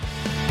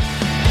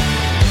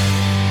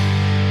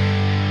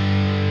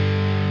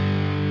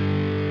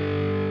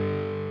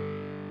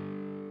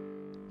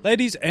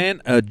Ladies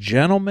and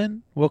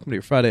gentlemen, welcome to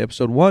your Friday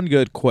episode. One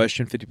good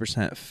question,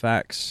 50%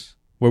 facts,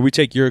 where we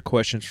take your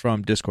questions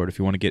from Discord. If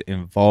you want to get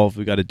involved,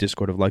 we got a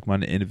Discord of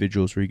like-minded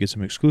individuals where you get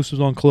some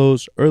exclusives on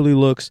clothes, early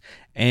looks,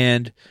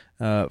 and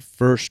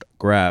first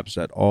grabs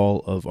at all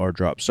of our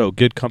drops. So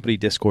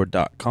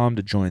goodcompany.discord.com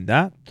to join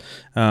that.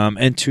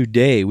 And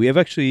today we have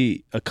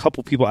actually a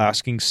couple people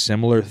asking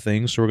similar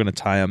things, so we're going to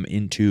tie them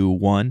into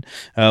one.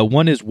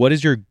 One is, what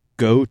is your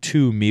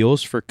go-to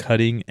meals for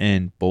cutting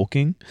and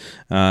bulking?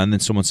 And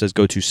then someone says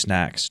go-to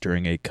snacks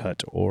during a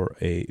cut or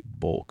a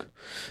bulk.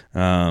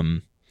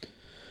 I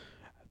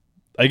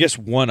guess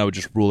one I would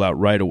just rule out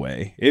right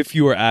away. If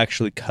you are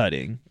actually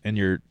cutting and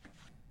you're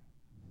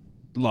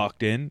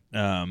locked in,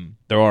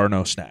 there are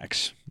no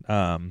snacks.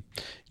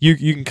 You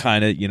can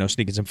kind of,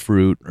 sneak in some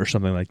fruit or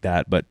something like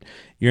that, but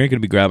you ain't going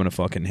to be grabbing a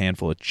fucking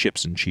handful of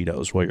chips and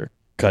Cheetos while you're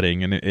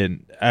cutting.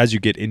 And as you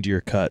get into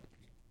your cut,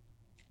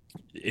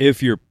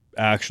 if you're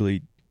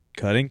actually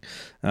cutting,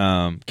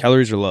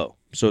 calories are low,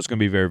 so it's going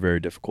to be very, very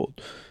difficult.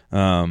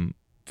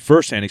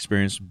 First-hand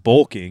experience,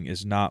 bulking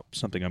is not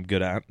something I'm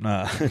good at.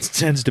 It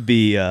tends to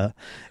be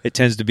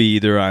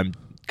either I'm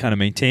kind of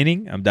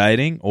maintaining, I'm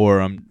dieting, or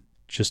I'm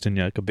just in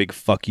like a big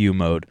fuck you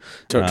mode.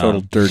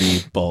 Total dirty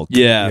bulk.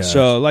 Yeah,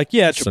 so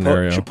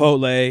scenario.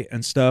 Chipotle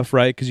and stuff,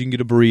 right? Because you can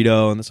get a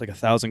burrito and it's like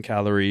 1,000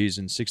 calories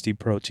and 60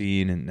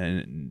 protein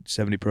and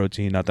 70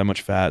 protein, not that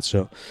much fat.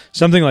 So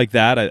something like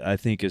that, I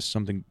think, is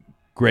something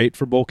great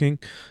for bulking.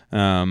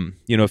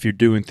 If you're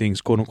doing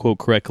things quote unquote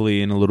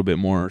correctly and a little bit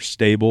more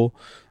stable,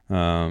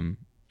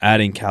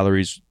 adding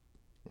calories,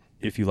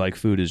 if you like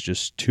food, is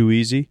just too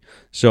easy.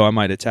 So I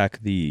might attack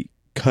the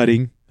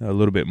cutting a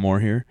little bit more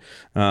here.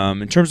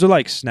 In terms of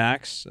like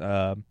snacks,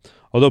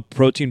 although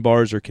protein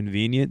bars are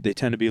convenient, they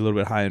tend to be a little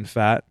bit high in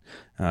fat.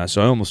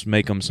 So I almost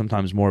make them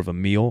sometimes more of a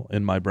meal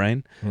in my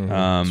brain.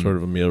 Sort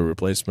of a meal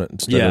replacement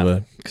instead of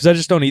a... because I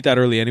just don't eat that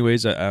early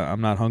anyways.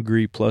 I'm not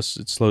hungry, plus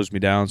it slows me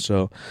down.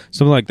 So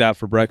something like that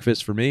for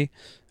breakfast for me.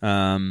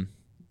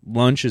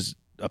 Lunch is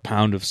a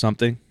pound of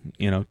something,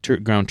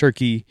 ground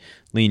turkey,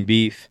 lean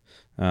beef.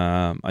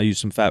 I use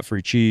some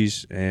fat-free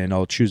cheese, and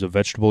I'll choose a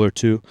vegetable or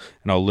two,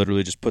 and I'll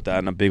literally just put that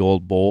in a big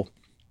old bowl.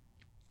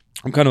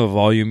 I'm kind of a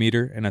volume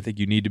eater, and I think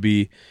you need to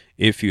be,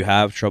 if you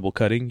have trouble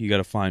cutting, you got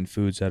to find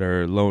foods that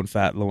are low in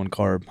fat, low in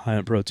carb, high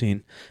in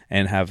protein,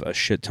 and have a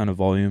shit ton of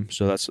volume.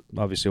 So that's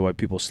obviously why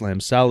people slam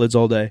salads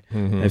all day.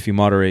 If you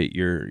moderate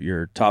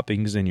your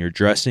toppings and your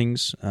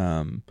dressings,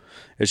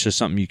 it's just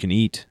something you can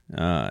eat,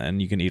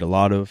 and you can eat a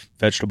lot of.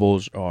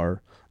 Vegetables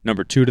are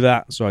number two to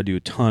that, so I do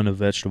a ton of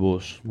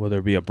vegetables, whether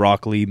it be a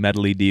broccoli,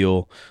 medley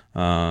deal.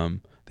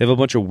 They have a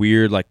bunch of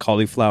weird like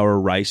cauliflower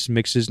rice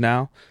mixes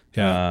now.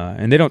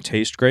 And they don't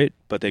taste great,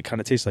 but they kind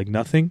of taste like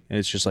nothing.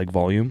 It's just like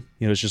volume.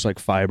 It's just like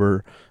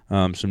fiber,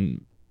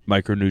 some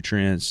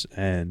micronutrients,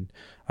 and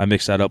I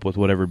mix that up with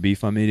whatever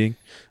beef I'm eating.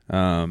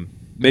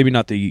 Maybe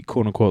not the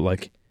quote-unquote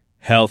like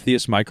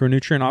healthiest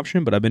micronutrient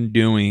option, but I've been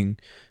doing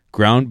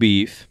ground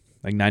beef,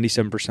 like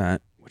 97%,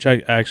 which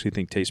I actually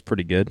think tastes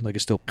pretty good. Like it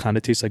still kind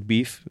of tastes like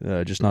beef,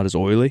 just not as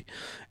oily.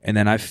 And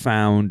then I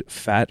found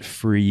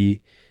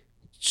fat-free,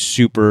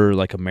 super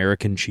like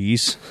American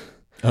cheese.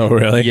 Oh,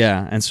 really?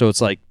 Yeah, and so it's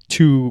like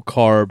 2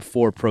 carb,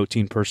 4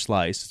 protein per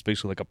slice. It's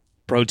basically like a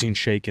protein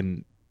shake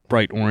and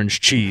bright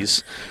orange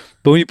cheese.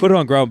 But when you put it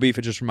on ground beef,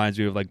 it just reminds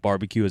me of like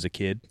barbecue as a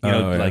kid.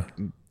 Like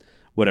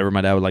whatever.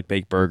 My dad would like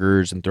bake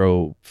burgers and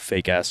throw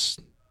fake ass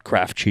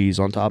Kraft cheese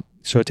on top.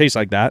 So it tastes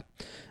like that.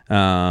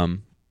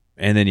 And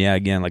then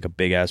again, like a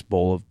big ass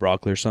bowl of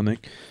broccoli or something.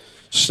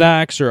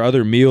 Snacks or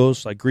other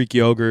meals like Greek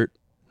yogurt.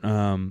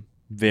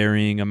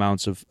 Varying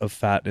amounts of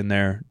fat in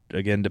there.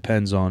 Again,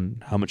 depends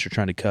on how much you're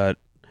trying to cut.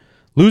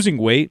 Losing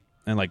weight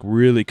and like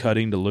really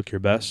cutting to look your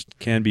best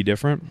can be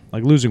different.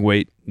 Like losing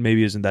weight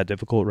maybe isn't that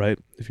difficult, right?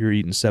 If you're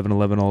eating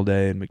 7-Eleven all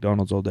day and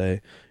McDonald's all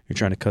day, you're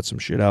trying to cut some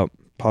shit out,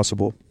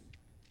 possible.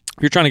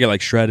 If you're trying to get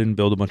like shredded and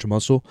build a bunch of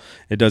muscle,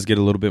 it does get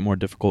a little bit more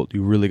difficult.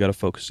 You really got to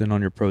focus in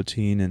on your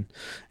protein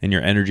and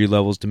your energy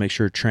levels to make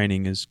sure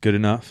training is good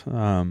enough.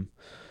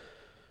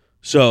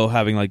 So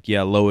having like,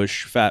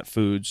 lowish fat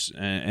foods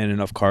and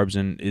enough carbs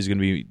in is going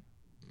to be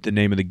the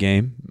name of the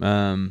game.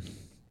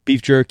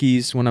 Beef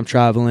jerkies when I'm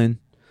traveling,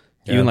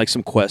 even like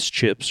some Quest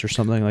chips or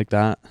something like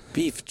that.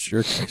 Beef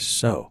jerky is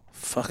so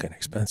fucking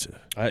expensive.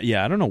 I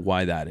don't know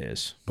why that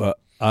is. But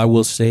I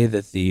will say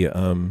that the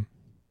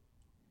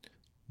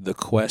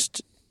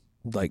Quest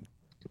like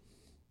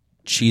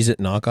Cheez-It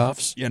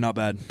knockoffs, not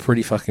bad.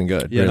 pretty fucking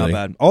good. Yeah, really.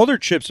 not bad. All their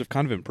chips have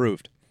kind of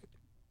improved.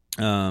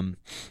 I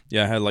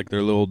had like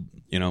their little,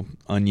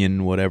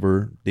 onion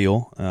whatever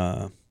deal.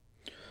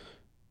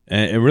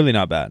 And really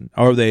not bad.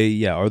 Are they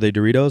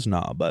Doritos?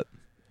 Nah, but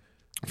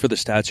for the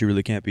stats, you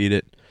really can't beat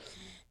it.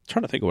 I'm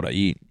trying to think of what I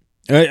eat.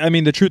 I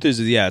mean, the truth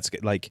is it's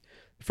like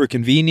for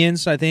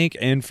convenience, I think,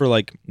 and for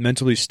like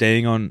mentally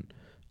staying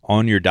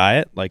on your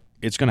diet, like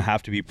it's going to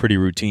have to be pretty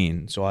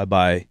routine. So I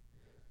buy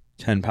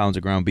 10 pounds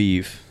of ground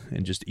beef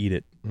and just eat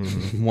it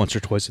once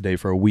or twice a day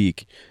for a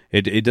week.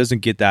 It doesn't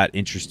get that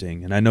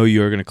interesting. And I know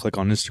you're going to click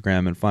on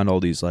Instagram and find all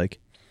these like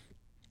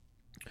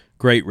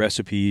great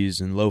recipes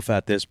and low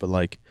fat this, but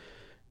like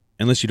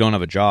unless you don't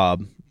have a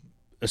job,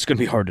 it's gonna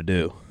be hard to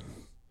do.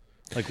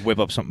 Like whip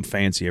up something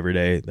fancy every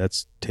day.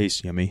 That's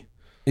tastes yummy.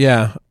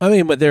 Yeah, I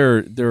mean, but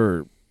there's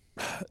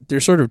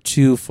sort of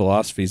two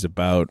philosophies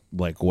about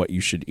like what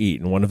you should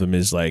eat, and one of them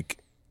is like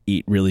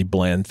eat really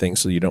bland things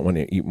so you don't want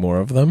to eat more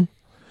of them,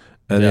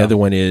 and the other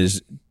one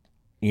is,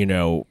 you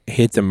know,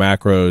 hit the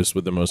macros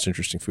with the most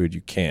interesting food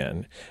you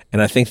can.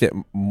 And I think that,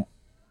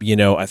 you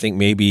know, I think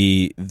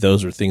maybe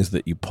those are things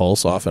that you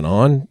pulse off and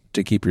on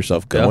to keep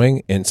yourself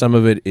going. And some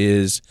of it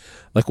is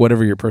like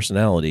whatever your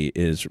personality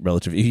is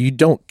relative. If you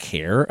don't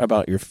care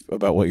about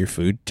what your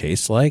food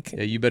tastes like,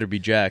 Yeah, you better be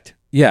jacked.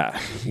 yeah,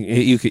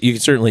 you can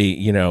certainly,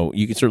 you know,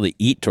 you can certainly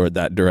eat toward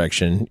that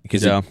direction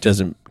because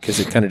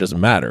it kind of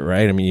doesn't matter,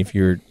 right? I mean, if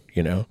you're,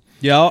 you know,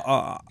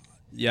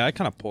 Yeah, I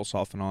kind of pulse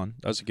off and on.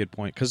 That's a good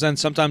point. Because then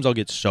sometimes I'll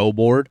get so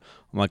bored,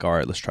 I'm like, all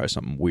right, let's try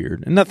something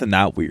weird. And nothing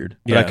that weird.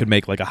 But I could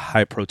make like a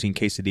high-protein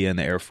quesadilla in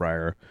the air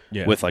fryer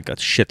with like a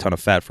shit ton of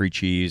fat-free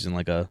cheese and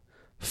like a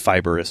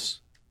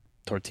fibrous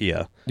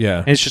tortilla. yeah,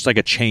 And it's just like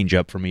a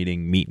change-up from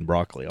eating meat and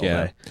broccoli all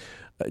day.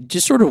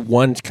 Just sort of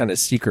one kind of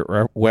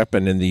secret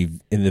weapon in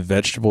the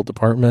vegetable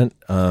department,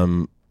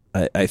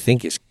 I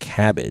think is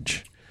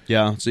cabbage.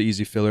 Yeah, it's an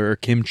easy filler. Or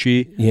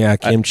kimchi. Yeah,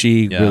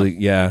 kimchi, yeah. really,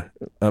 yeah.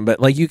 But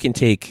like you can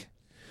take,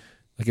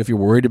 like if you're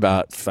worried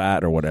about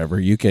fat or whatever,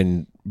 you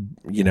can,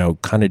 you know,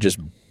 kind of just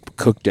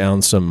cook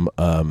down some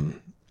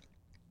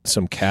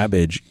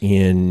cabbage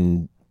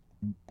in,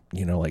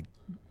 you know, like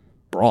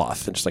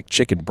broth, and just like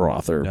chicken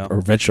broth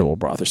or vegetable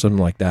broth or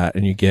something like that,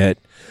 and you get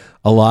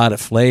a lot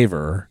of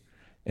flavor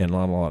and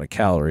not a lot of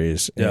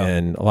calories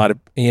and a lot of,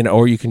 you know,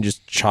 or you can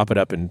just chop it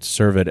up and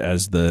serve it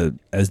as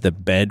the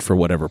bed for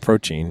whatever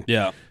protein.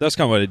 Yeah, that's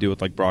kind of what I do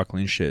with like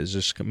broccoli and shit, is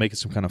just make it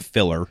some kind of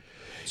filler.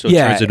 So it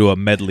turns into a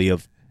medley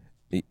of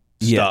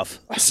stuff.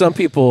 Some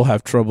people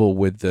have trouble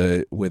with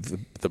the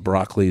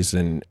broccolis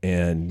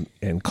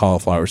and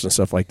cauliflowers and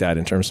stuff like that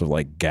in terms of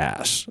like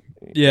gas.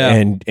 Yeah,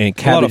 and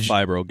cabbage, a lot of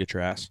fiber will get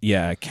your ass.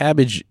 Yeah,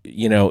 cabbage,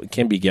 you know,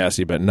 can be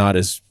gassy, but not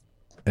as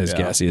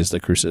gassy as the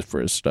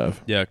cruciferous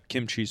stuff. Yeah,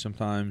 kimchi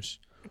sometimes.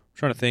 I'm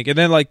trying to think. And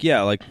then like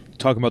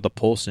talking about the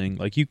pulsing,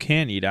 like you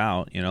can eat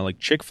out, you know, like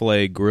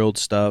Chick-fil-A grilled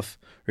stuff,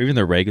 or even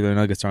their regular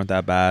nuggets aren't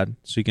that bad.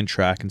 So you can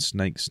track and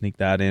sneak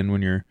that in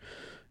when you're,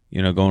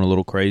 you know, going a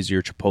little crazy.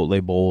 Or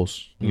Chipotle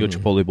bowls. You go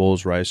Chipotle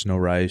bowls, rice, no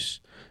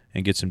rice,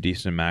 and get some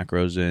decent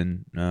macros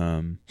in.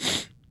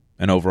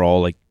 And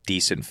overall like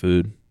decent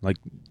food. Like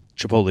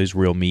Chipotle's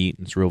real meat,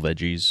 it's real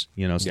veggies,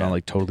 you know, it's not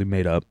like totally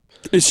made up.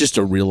 It's just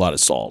a real lot of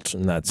salt,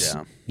 and that's,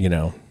 you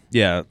know.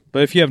 Yeah,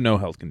 but if you have no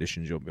health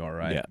conditions, you'll be all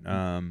right.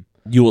 Yeah.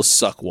 You will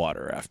suck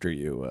water after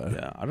you.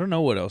 Yeah, I don't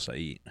know what else I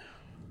eat.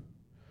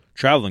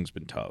 Traveling's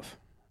been tough,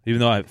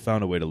 even though I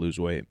found a way to lose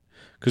weight.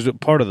 Because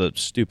part of the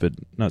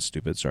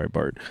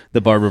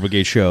the Barber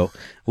Brigade show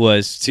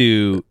was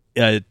to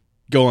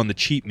go on the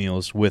cheat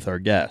meals with our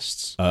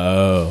guests.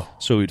 Oh.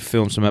 So we'd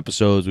film some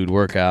episodes, we'd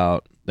work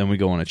out, then we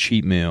go on a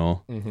cheat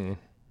meal. Mm-hmm.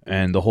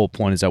 And the whole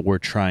point is that we're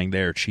trying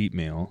their cheat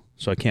meal,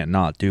 so I can't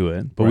not do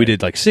it. But we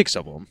did like 6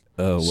 of them.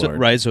 Oh, Lord.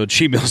 Right, so a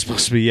cheat meal is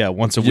supposed to be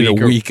once a week. A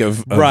week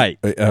of right,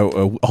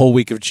 a whole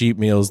week of cheat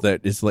meals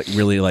that is like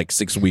really like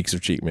 6 weeks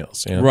of cheat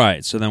meals. Yeah?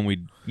 Right. So then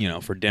we, you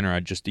know, for dinner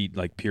I'd just eat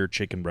like pure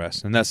chicken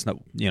breast, and that's not,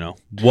 you know,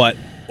 what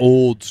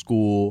old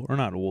school, or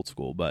not old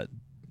school, but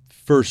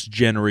first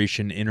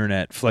generation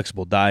internet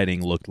flexible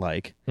dieting looked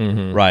like.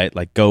 Mm-hmm. Right,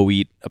 like go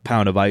eat a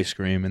pound of ice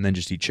cream and then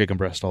just eat chicken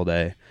breast all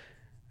day.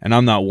 And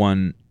I'm not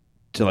one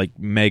to like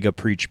mega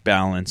preach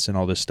balance and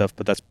all this stuff,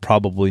 but that's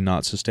probably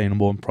not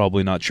sustainable and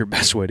probably not your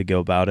best way to go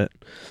about it.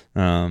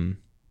 And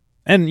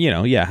you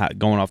know,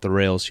 going off the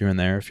rails here and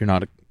there if you're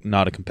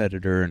not a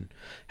competitor, and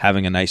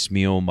having a nice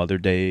meal, Mother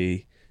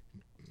Day,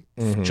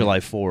 July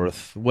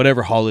 4th,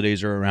 whatever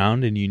holidays are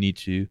around, and you need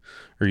to,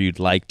 or you'd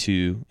like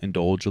to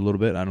indulge a little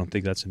bit. I don't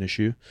think that's an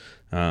issue.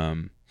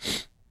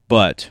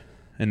 But,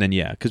 and then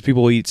because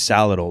people eat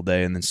salad all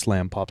day and then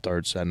slam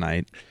Pop-Tarts at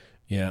night.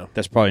 Yeah,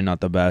 that's probably not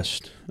the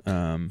best.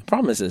 The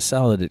problem is that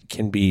salad, it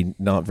can be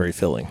not very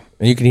filling,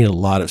 and you can eat a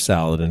lot of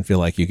salad and feel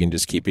like you can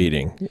just keep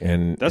eating.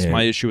 And that's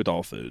my issue with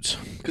all foods,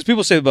 because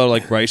people say about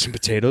like rice and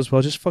potatoes.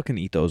 Well, just fucking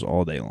eat those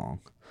all day long.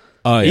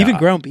 Oh, yeah. Even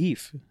ground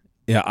beef.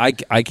 Yeah,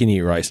 I can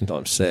eat rice until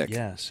I'm sick.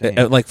 Yeah, same.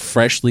 Like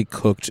freshly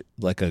cooked,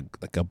 like a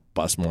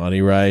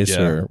basmati rice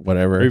or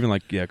whatever, or even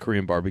like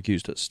Korean barbecue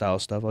style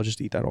stuff. I'll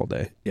just eat that all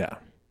day. Yeah.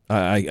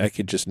 I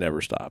could just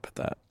never stop at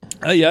that.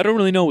 I don't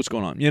really know what's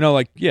going on. You know,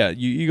 like,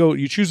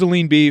 you choose a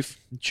lean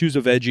beef, you choose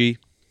a veggie,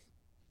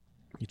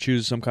 you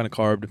choose some kind of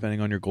carb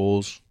depending on your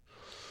goals,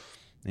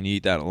 and you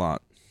eat that a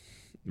lot.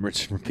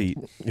 Rinse and repeat.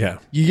 Yeah.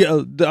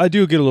 I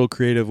do get a little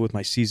creative with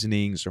my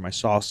seasonings or my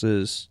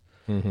sauces.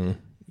 Mm-hmm.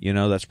 You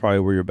know, that's probably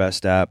where you're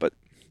best at. But,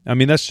 I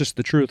mean, that's just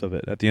the truth of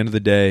it. At the end of the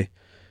day,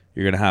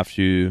 you're going to have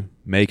to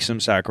make some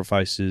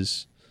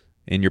sacrifices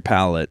in your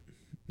palate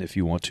if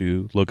you want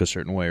to look a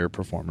certain way or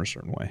perform a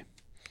certain way.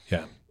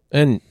 Yeah.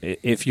 And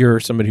if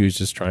you're somebody who's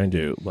just trying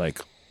to like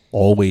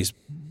always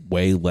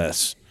weigh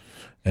less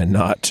and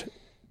not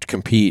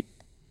compete,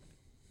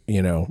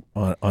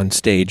 on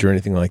stage or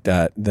anything like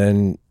that,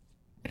 then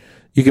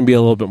you can be a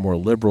little bit more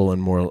liberal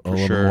and more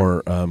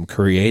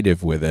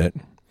creative with it.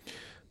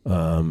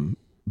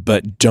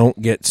 But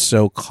don't get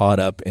so caught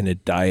up in a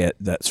diet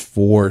that's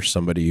for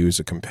somebody who's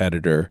a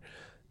competitor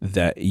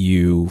that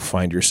you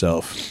find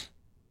yourself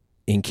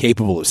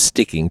incapable of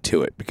sticking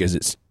to it because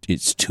it's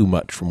too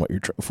much from what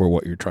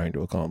you're trying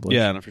to accomplish.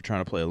 Yeah, and if you're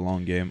trying to play a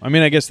long game, I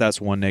mean, I guess that's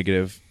one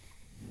negative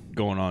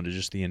going on to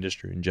just the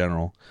industry in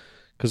general,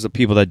 because the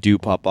people that do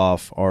pop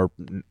off are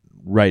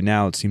right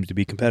now it seems to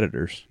be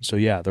competitors. So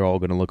yeah, they're all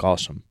going to look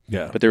awesome.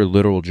 Yeah, but their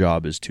literal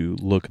job is to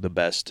look the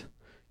best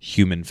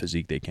human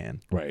physique they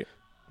can. Right.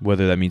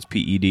 Whether that means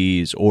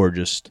PEDs or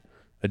just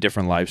a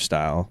different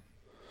lifestyle.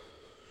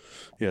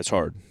 Yeah, it's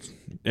hard.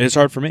 It's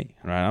hard for me,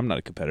 right? I'm not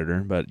a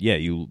competitor, but yeah,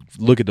 you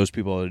look at those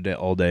people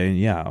all day, and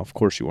yeah, of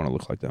course you want to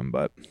look like them,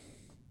 but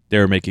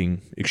they're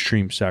making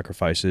extreme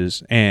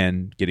sacrifices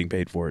and getting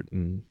paid for it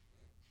in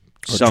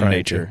some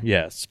nature.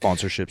 Yeah,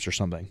 sponsorships or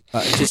something.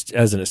 Just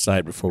as an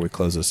aside before we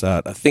close this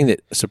out, a thing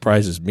that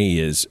surprises me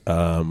is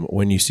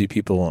when you see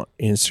people on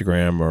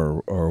Instagram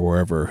or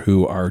wherever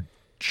who are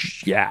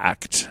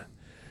jacked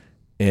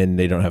and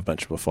they don't have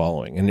much of a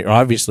following. And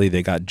obviously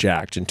they got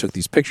jacked and took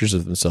these pictures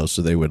of themselves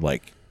so they would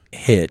like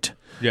hit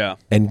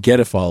and get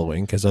a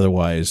following, because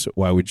otherwise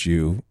why would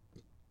you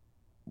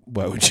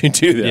do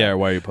that? Yeah, or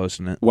why are you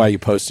posting it? Why are you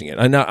posting it?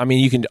 I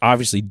mean, you can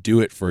obviously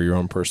do it for your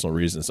own personal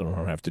reasons that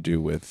don't have to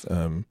do with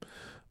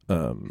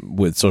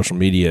social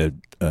media,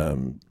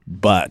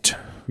 but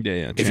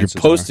if you're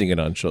posting it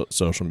on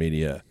social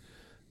media,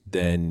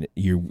 then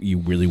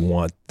you really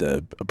want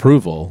the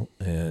approval,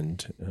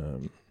 and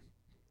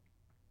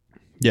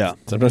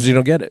sometimes you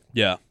don't get it.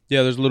 Yeah,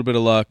 there's a little bit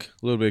of luck,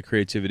 a little bit of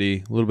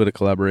creativity, a little bit of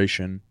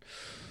collaboration,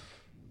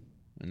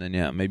 and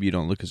then maybe you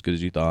don't look as good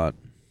as you thought.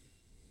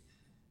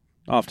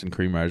 Often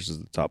cream rises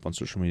at the top on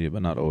social media,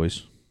 but not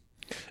always.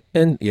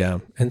 And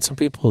some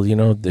people,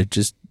 they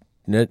just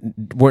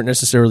weren't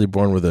necessarily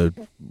born with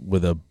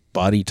a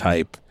body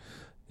type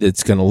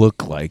that's going to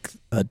look like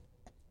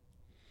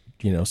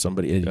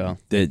somebody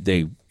that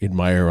they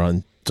admire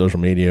on social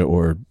media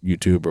or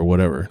YouTube or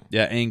whatever.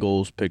 Yeah,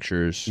 angles,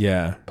 pictures.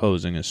 Yeah,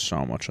 posing is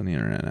so much on the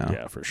internet now.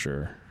 Yeah, for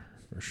sure.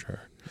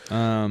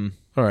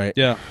 All right.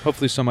 Yeah,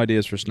 hopefully some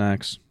ideas for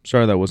snacks.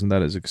 Sorry that wasn't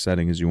that as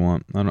exciting as you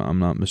want. I'm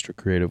not Mr.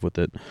 Creative with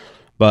it.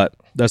 But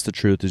that's the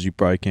truth, is you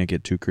probably can't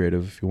get too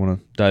creative if you want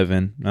to dive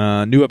in.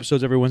 New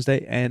episodes every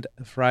Wednesday and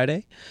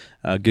Friday.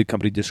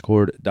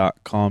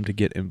 GoodCompanyDiscord.com to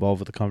get involved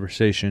with the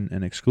conversation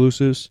and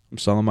exclusives. I'm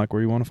Solid Mike,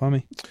 where you want to find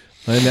me.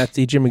 I'm at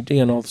the Jim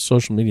McD on all the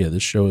social media.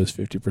 This show is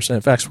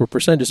 50% Facts, where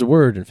percent is a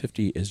word and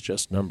 50 is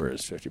just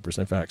numbers.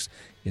 50% Facts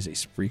is a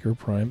Spreaker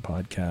Prime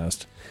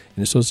podcast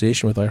in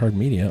association with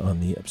iHeartMedia on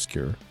the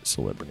Obscure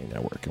Celebrity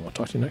Network. And we'll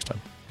talk to you next time.